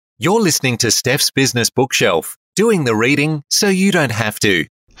You're listening to Steph's Business Bookshelf, doing the reading so you don't have to.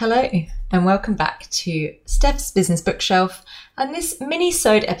 Hello, and welcome back to Steph's Business Bookshelf and this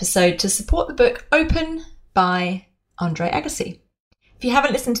mini-sode episode to support the book Open by Andre Agassi. If you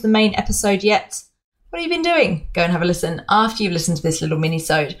haven't listened to the main episode yet, what have you been doing? Go and have a listen after you've listened to this little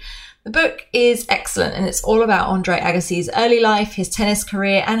mini-sode. The book is excellent and it's all about Andre Agassi's early life, his tennis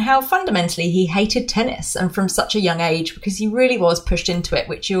career, and how fundamentally he hated tennis and from such a young age because he really was pushed into it,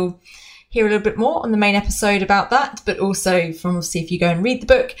 which you'll hear a little bit more on the main episode about that, but also from obviously if you go and read the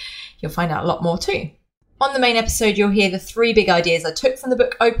book, you'll find out a lot more too. On the main episode, you'll hear the 3 big ideas I took from the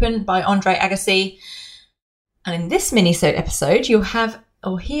book Open by Andre Agassi. And in this mini-sode episode, you'll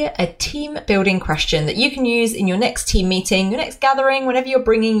hear a team building question that you can use in your next team meeting, your next gathering, whenever you're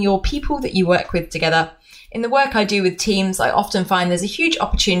bringing your people that you work with together. In the work I do with teams, I often find there's a huge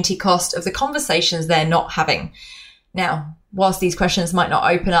opportunity cost of the conversations they're not having. Now, whilst these questions might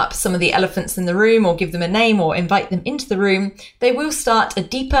not open up some of the elephants in the room or give them a name or invite them into the room, they will start a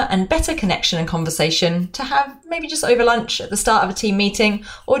deeper and better connection and conversation to have maybe just over lunch at the start of a team meeting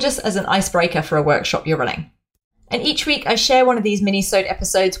or just as an icebreaker for a workshop you're running. And each week I share one of these mini-sode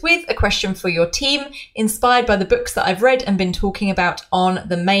episodes with a question for your team, inspired by the books that I've read and been talking about on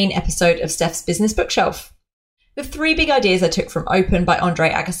the main episode of Steph's Business Bookshelf. The 3 big ideas I took from Open by Andre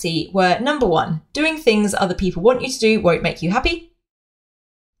Agassi were: number 1, doing things other people want you to do won't make you happy.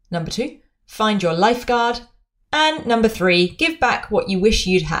 Number 2, find your lifeguard. And number 3, give back what you wish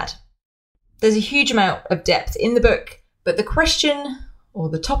you'd had. There's a huge amount of depth in the book, but the question or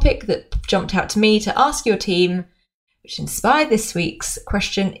the topic that jumped out to me to ask your team, which inspired this week's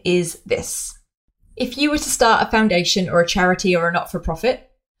question, is this. If you were to start a foundation or a charity or a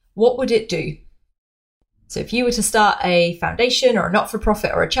not-for-profit, what would it do? So if you were to start a foundation or a not-for-profit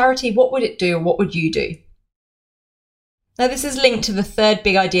or a charity, what would it do? What would you do? Now, this is linked to the 3rd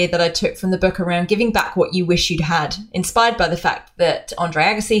big idea that I took from the book around giving back what you wish you'd had, inspired by the fact that Andre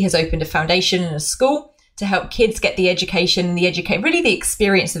Agassi has opened a foundation and a school to help kids get the education, really the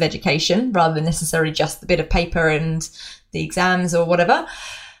experience of education, rather than necessarily just the bit of paper and the exams or whatever,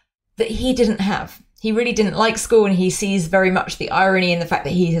 that he didn't have. He really didn't like school, and he sees very much the irony in the fact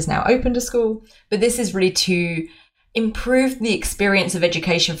that he has now opened a school. But this is really to improve the experience of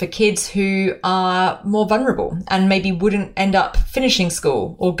education for kids who are more vulnerable and maybe wouldn't end up finishing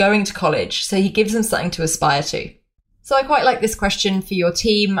school or going to college. So he gives them something to aspire to. So I quite like this question for your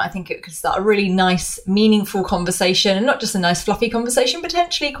team. I think it could start a really nice, meaningful conversation, and not just a nice fluffy conversation,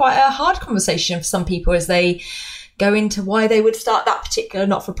 potentially quite a hard conversation for some people as they go into why they would start that particular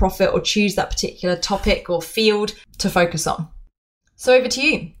not-for-profit or choose that particular topic or field to focus on. So over to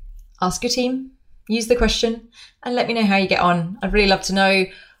you. Ask your team, use the question, and let me know how you get on. I'd really love to know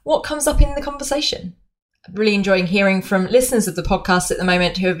what comes up in the conversation. I'm really enjoying hearing from listeners of the podcast at the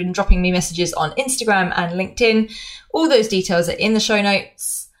moment who have been dropping me messages on Instagram and LinkedIn. All those details are in the show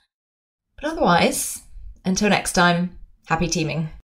notes. But otherwise, until next time, happy teaming.